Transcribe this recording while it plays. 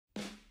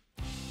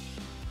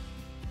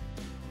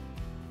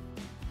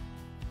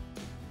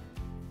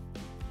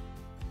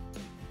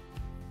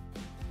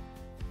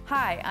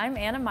Hi, I'm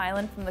Anna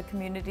Milan from the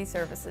Community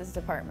Services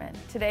Department.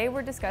 Today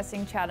we're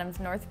discussing Chatham's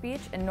North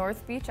Beach and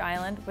North Beach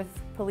Island with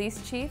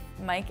Police Chief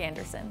Mike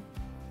Anderson.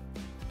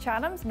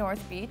 Chatham's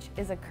North Beach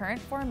is a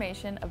current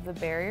formation of the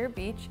barrier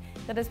beach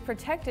that has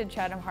protected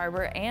Chatham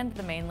Harbor and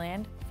the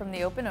mainland from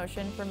the open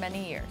ocean for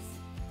many years.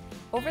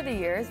 Over the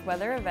years,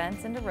 weather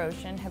events and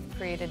erosion have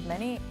created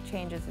many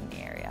changes in the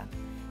area.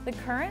 The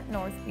current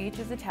North Beach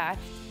is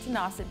attached to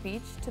Nauset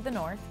Beach to the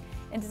north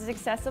and is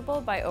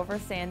accessible by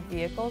oversand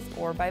vehicles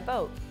or by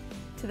boat.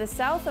 To the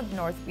south of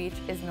North Beach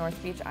is North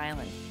Beach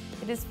Island.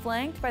 It is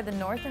flanked by the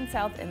north and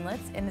south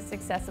inlets and is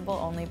accessible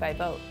only by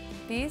boat.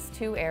 These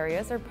two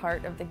areas are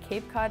part of the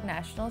Cape Cod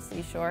National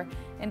Seashore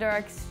and are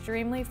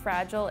extremely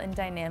fragile and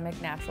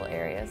dynamic natural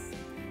areas.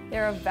 They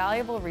are a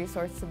valuable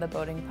resource to the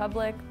boating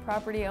public,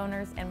 property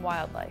owners, and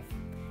wildlife.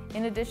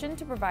 In addition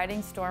to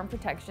providing storm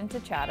protection to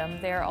Chatham,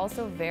 they are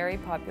also very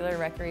popular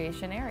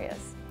recreation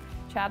areas.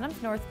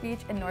 Chatham's North Beach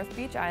and North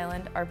Beach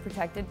Island are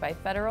protected by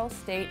federal,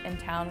 state, and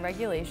town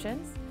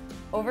regulations.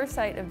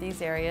 Oversight of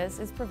these areas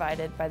is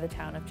provided by the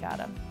town of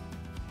Chatham.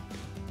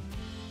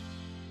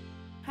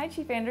 Hi,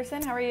 Chief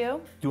Anderson, how are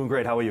you? Doing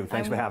great, how are you?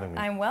 Thanks for having me.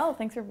 I'm well,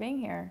 thanks for being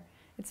here.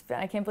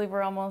 I can't believe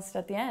we're almost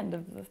at the end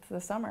of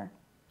the summer.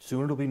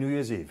 Soon it'll be New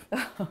Year's Eve.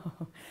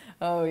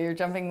 Oh, you're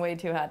jumping way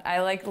too ahead. I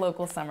like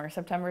local summer.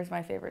 September is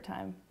my favorite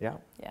time. Yeah?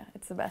 Yeah,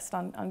 it's the best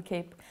on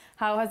Cape.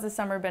 How has the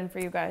summer been for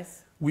you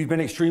guys? We've been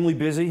extremely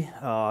busy.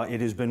 It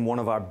has been one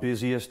of our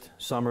busiest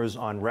summers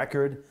on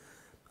record.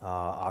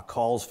 Our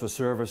calls for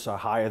service are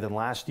higher than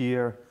last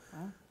year.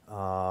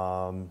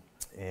 Wow.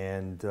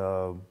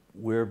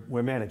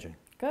 We're managing.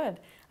 Good.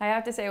 I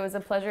have to say it was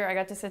a pleasure. I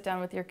got to sit down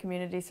with your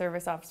community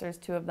service officers,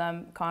 two of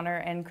them, Connor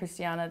and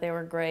Christiana. They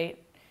were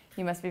great.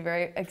 You must be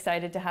very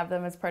excited to have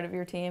them as part of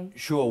your team.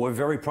 Sure, we're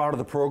very proud of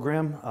the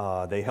program.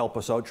 They help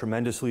us out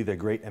tremendously. They're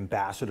great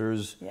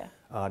ambassadors,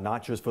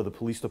 not just for the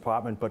police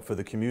department, but for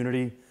the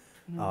community.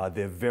 Mm-hmm.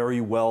 They're very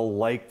well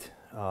liked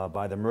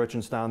by the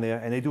merchants down there,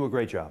 and they do a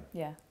great job.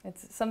 Yeah,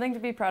 it's something to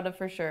be proud of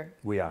for sure.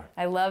 We are.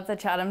 I love that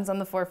Chatham's on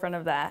the forefront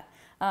of that.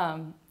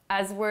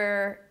 As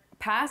we're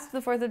past the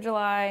 4th of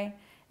July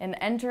and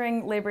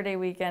entering Labor Day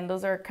weekend,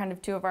 those are kind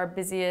of two of our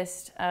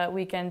busiest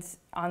weekends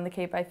on the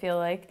Cape, I feel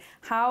like.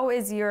 How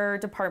is your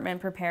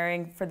department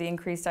preparing for the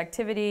increased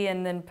activity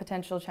and then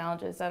potential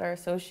challenges that are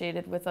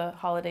associated with a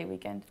holiday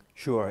weekend?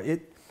 Sure.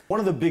 One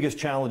of the biggest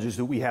challenges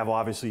that we have,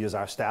 obviously, is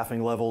our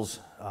staffing levels.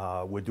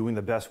 We're doing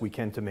the best we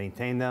can to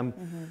maintain them.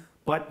 Mm-hmm.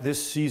 But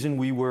this season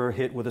we were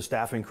hit with a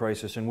staffing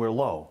crisis and we're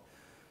low.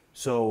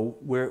 So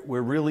we're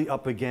really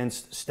up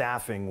against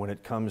staffing when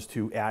it comes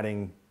to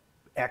adding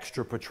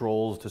extra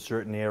patrols to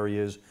certain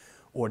areas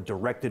or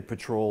directed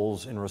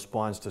patrols in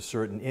response to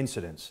certain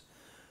incidents.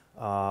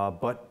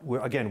 But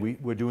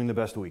we're doing the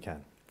best that we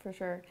can. For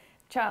sure.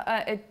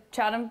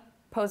 Chatham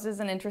poses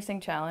an interesting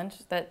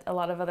challenge that a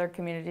lot of other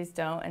communities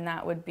don't, and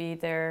that would be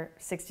their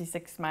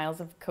 66 miles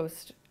of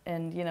coast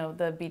and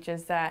the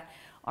beaches that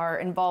are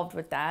involved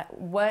with that.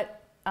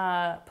 What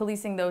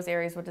policing those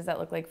areas, what does that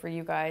look like for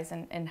you guys,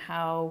 and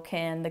how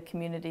can the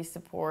community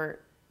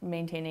support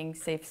maintaining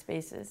safe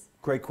spaces?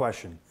 Great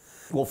question.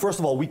 Well, first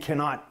of all, we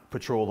cannot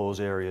patrol those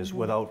areas mm-hmm.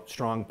 without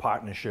strong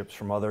partnerships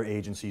from other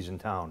agencies in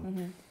town.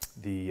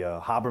 Mm-hmm. The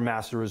Harbor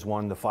Master is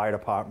one, the Fire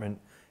Department,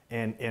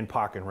 and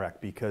Park and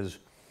Rec, because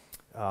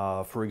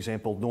for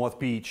example, North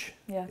Beach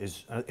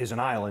is an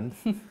island,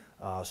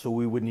 so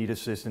we would need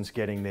assistance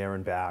getting there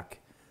and back.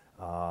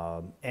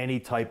 Any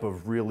type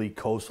of really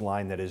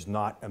coastline that is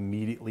not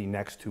immediately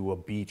next to a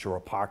beach or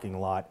a parking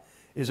lot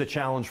is a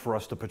challenge for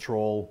us to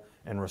patrol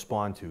and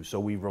respond to, so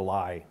we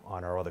rely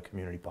on our other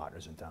community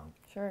partners in town.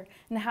 Sure.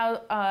 And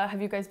how have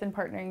you guys been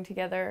partnering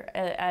together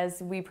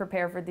as we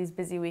prepare for these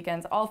busy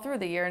weekends all through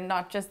the year, and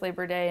not just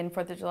Labor Day and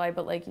 4th of July,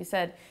 but like you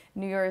said,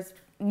 New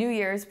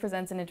Year's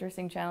presents an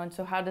interesting challenge.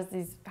 So how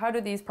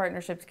do these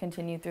partnerships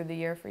continue through the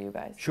year for you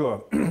guys?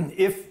 Sure.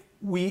 If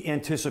we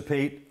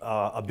anticipate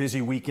a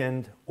busy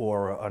weekend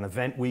or an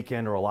event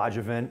weekend or a large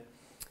event,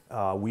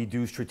 we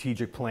do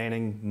strategic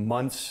planning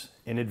months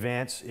in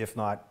advance, if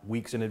not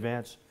weeks in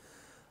advance.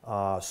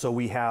 So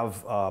we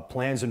have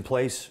plans in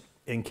place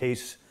in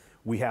case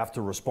we have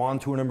to respond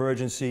to an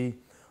emergency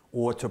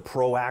or to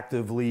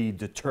proactively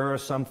deter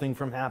something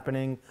from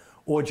happening,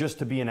 or just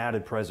to be an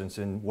added presence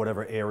in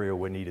whatever area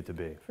we're needed to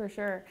be. For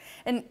sure.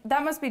 And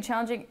that must be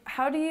challenging.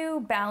 How do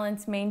you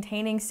balance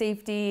maintaining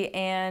safety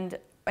and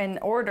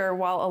order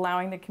while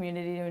allowing the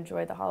community to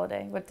enjoy the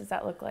holiday? What does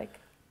that look like?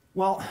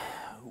 Well,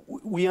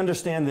 we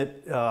understand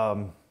that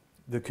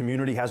the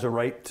community has a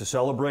right to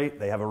celebrate.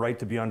 They have a right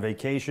to be on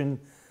vacation.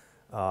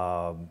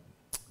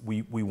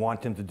 We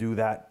want them to do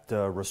that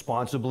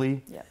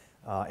responsibly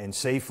and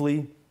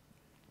safely.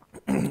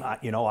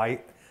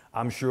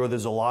 I'm sure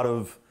there's a lot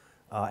of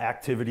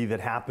activity that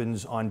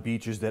happens on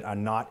beaches that are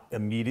not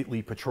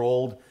immediately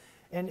patrolled.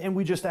 And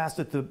we just ask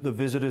that the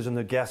visitors and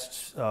the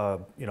guests,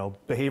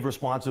 behave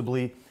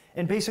responsibly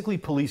and basically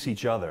police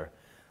each other.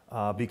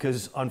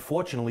 Because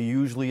unfortunately,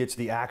 usually it's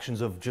the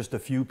actions of just a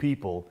few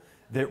people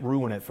that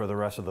ruin it for the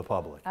rest of the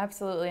public.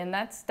 Absolutely, and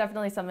that's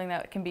definitely something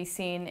that can be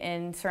seen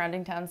in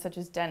surrounding towns such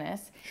as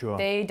Dennis. Sure.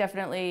 They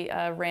definitely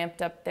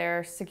ramped up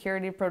their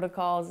security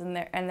protocols and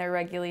their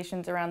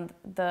regulations around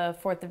the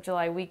 4th of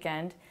July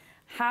weekend.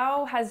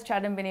 How has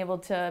Chatham been able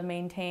to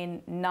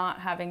maintain not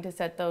having to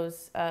set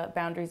those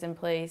boundaries in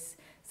place,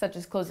 such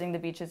as closing the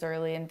beaches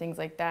early and things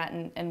like that,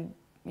 and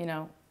you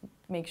know,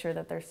 make sure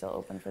that they're still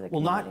open for the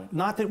community? Well,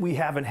 not that we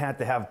haven't had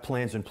to have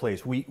plans in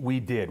place. We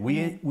did.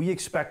 We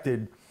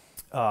expected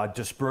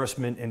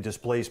disbursement and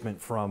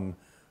displacement from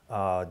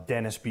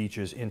Dennis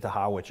beaches into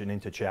Harwich and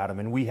into Chatham,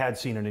 and we had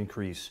seen an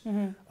increase.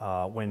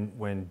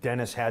 When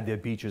Dennis had their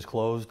beaches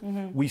closed,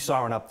 we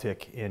saw an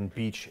uptick in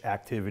beach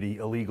activity,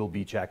 illegal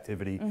beach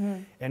activity,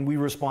 and we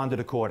responded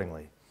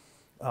accordingly.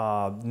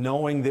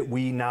 Knowing that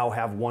we now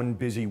have one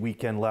busy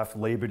weekend left,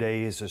 Labor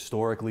Day is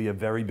historically a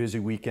very busy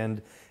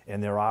weekend,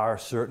 and there are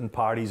certain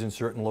parties in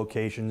certain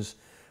locations.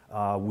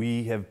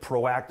 We have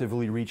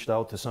proactively reached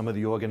out to some of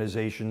the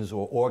organizations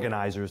or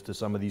organizers to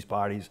some of these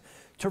parties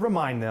to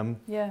remind them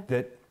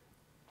that,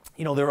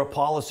 you know, there are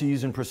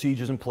policies and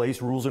procedures in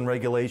place, rules and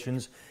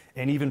regulations,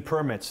 and even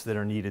permits that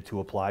are needed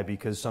to apply,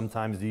 because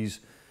sometimes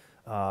these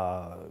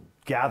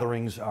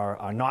gatherings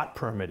are not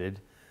permitted.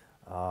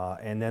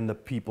 And then the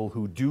people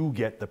who do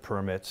get the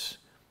permits,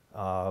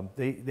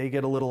 they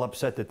get a little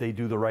upset that they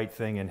do the right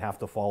thing and have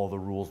to follow the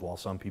rules while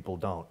some people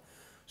don't.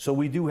 So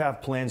we do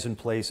have plans in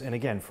place, and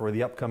again, for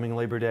the upcoming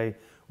Labor Day,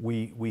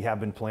 we have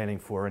been planning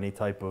for any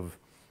type of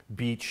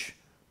beach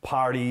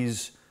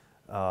parties,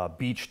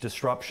 beach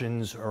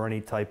disruptions, or any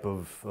type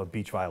of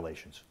beach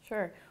violations.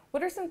 Sure.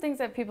 What are some things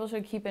that people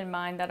should keep in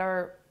mind that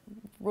are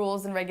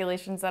rules and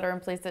regulations that are in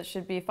place that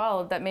should be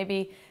followed, that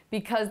maybe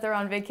because they're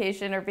on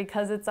vacation or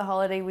because it's a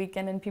holiday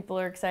weekend and people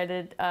are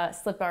excited,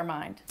 slip our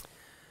mind?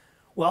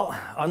 Well,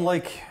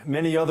 unlike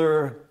many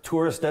other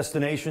tourist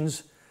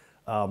destinations,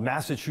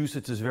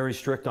 Massachusetts is very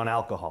strict on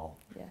alcohol.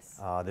 Yes.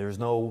 There's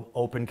no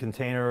open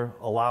container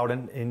allowed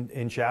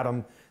in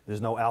Chatham.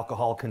 There's no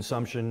alcohol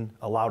consumption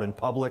allowed in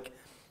public.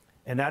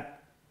 And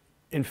that,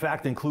 in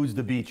fact, includes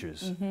the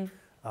beaches.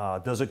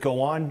 Does it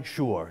go on?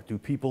 Sure. Do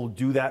people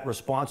do that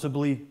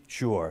responsibly?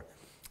 Sure.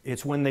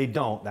 It's when they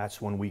don't,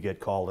 that's when we get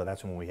called, and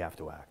that's when we have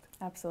to act.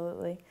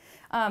 Absolutely.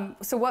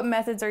 So what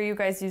methods are you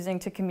guys using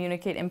to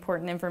communicate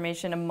important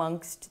information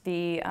amongst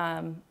the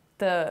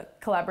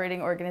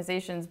collaborating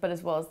organizations, but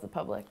as well as the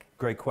public?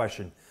 Great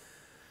question.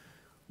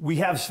 We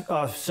have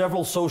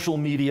several social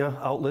media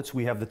outlets.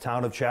 We have the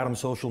Town of Chatham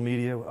social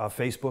media,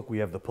 Facebook. We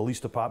have the Police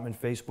Department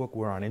Facebook.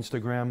 We're on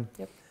Instagram.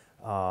 Yep.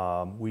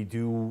 We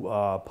do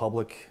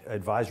public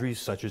advisories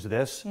such as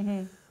this.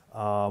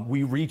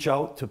 We reach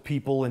out to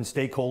people and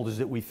stakeholders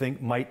that we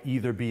think might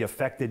either be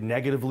affected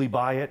negatively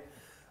by it,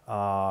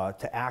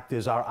 to act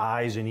as our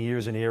eyes and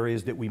ears in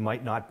areas that we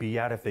might not be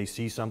at if they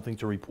see something,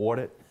 to report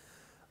it.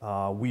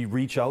 We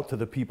reach out to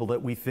the people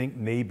that we think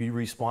may be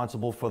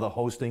responsible for the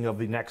hosting of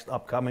the next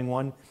upcoming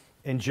one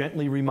and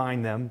gently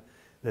remind them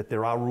that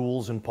there are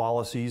rules and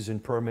policies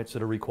and permits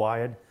that are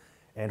required,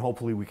 and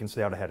hopefully we can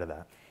stay out ahead of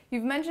that.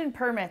 You've mentioned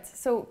permits,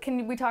 so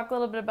can we talk a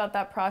little bit about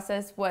that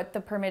process, what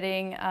the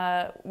permitting,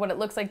 what it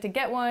looks like to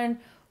get one,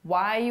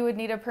 why you would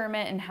need a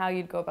permit, and how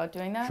you'd go about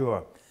doing that?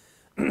 Sure.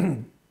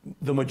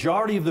 The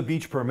majority of the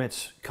beach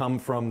permits come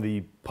from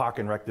the Park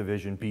and Rec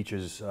Division,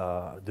 Beaches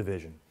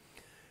Division.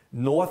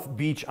 North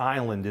Beach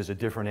Island is a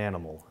different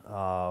animal.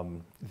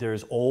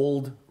 There's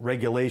old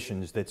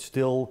regulations that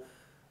still,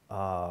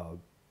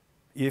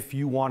 if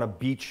you want a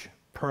beach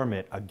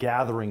permit, a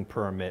gathering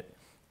permit,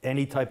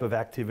 any type of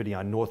activity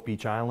on North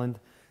Beach Island,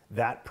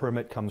 that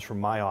permit comes from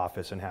my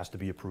office and has to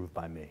be approved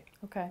by me.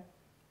 Okay.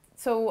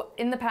 So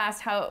in the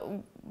past,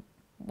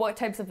 what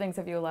types of things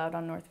have you allowed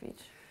on North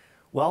Beach?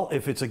 Well,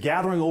 if it's a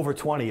gathering over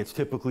 20, it's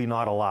typically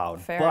not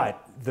allowed. Fair.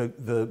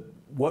 But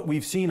what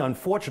we've seen,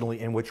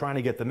 unfortunately, and we're trying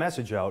to get the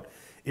message out,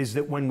 is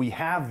that when we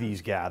have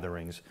these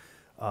gatherings,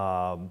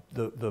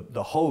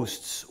 the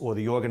hosts or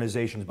the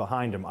organizations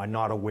behind them are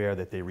not aware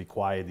that they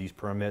require these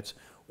permits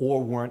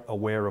or weren't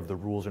aware of the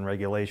rules and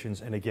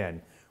regulations. And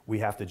again, we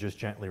have to just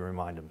gently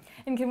remind them.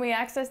 And can we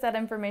access that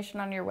information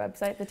on your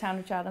website, the Town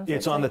of Chatham's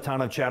It's website? on the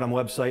Town of Chatham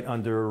website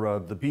under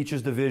the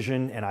Beaches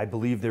Division, and I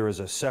believe there is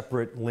a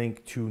separate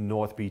link to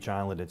North Beach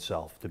Island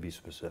itself, to be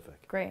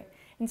specific. Great.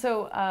 And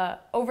so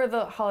over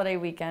the holiday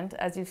weekend,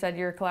 as you said,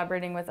 you're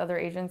collaborating with other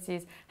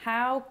agencies.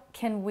 How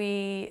can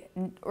we,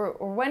 or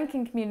when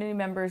can community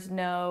members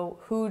know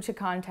who to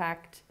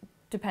contact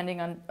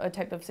depending on a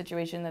type of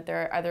situation that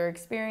they're either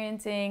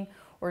experiencing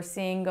or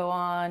seeing go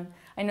on?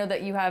 I know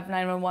that you have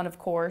 911, of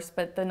course,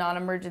 but the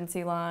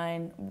non-emergency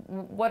line,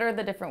 what are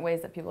the different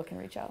ways that people can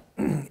reach out?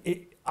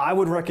 I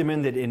would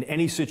recommend that in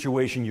any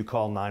situation you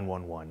call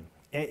 911.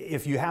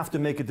 If you have to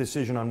make a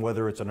decision on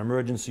whether it's an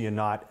emergency or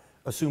not,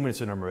 assume it's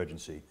an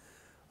emergency.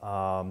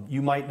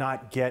 You might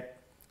not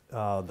get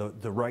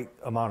the right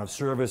amount of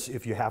service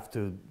if you have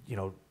to,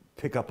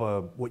 pick up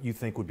what you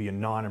think would be a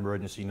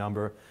non-emergency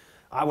number.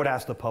 I would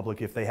ask the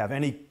public if they have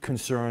any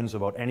concerns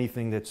about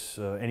anything that's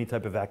any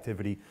type of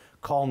activity,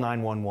 call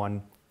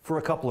 911 for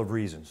a couple of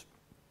reasons.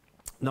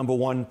 Number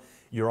one,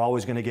 You're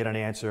always going to get an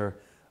answer.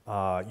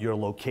 Your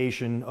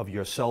location of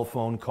your cell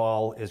phone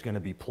call is going to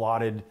be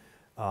plotted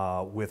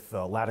with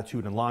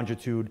latitude and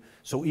longitude.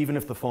 So even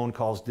if the phone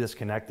call's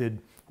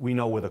disconnected, we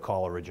know where the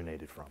call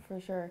originated from.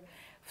 For sure.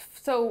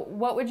 So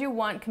what would you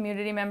want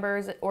community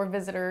members or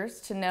visitors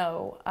to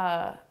know,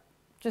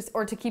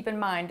 or to keep in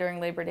mind during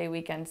Labor Day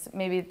weekends?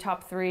 Maybe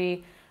top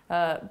 3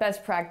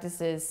 best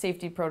practices,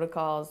 safety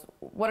protocols.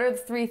 What are the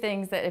 3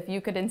 things that if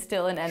you could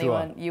instill in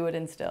anyone, you would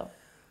instill?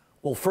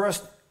 Well,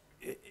 first,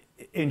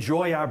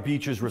 enjoy our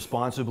beaches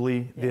responsibly.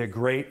 Yes. They're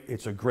great.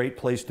 It's a great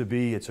place to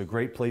be. It's a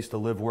great place to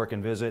live, work,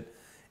 and visit.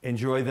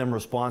 Enjoy them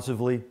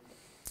responsibly.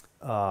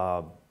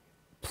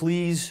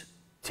 Please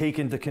take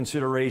into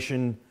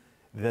consideration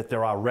that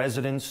there are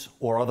residents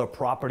or other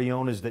property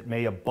owners that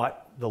may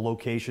abut the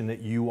location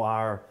that you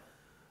are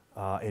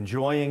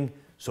enjoying.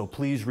 So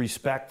please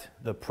respect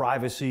the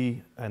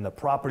privacy and the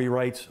property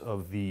rights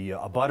of the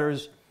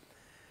abutters.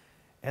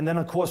 And then,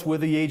 of course, we're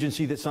the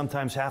agency that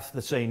sometimes has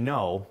to say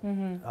no.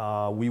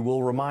 Mm-hmm. We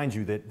will remind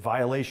you that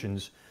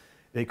violations,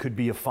 they could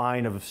be a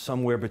fine of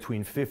somewhere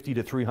between $50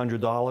 to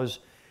 $300.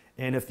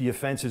 And if the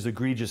offense is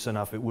egregious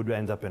enough, it would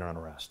end up in an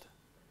arrest.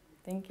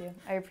 Thank you.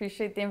 I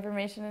appreciate the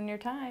information and your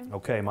time.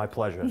 Okay, my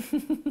pleasure.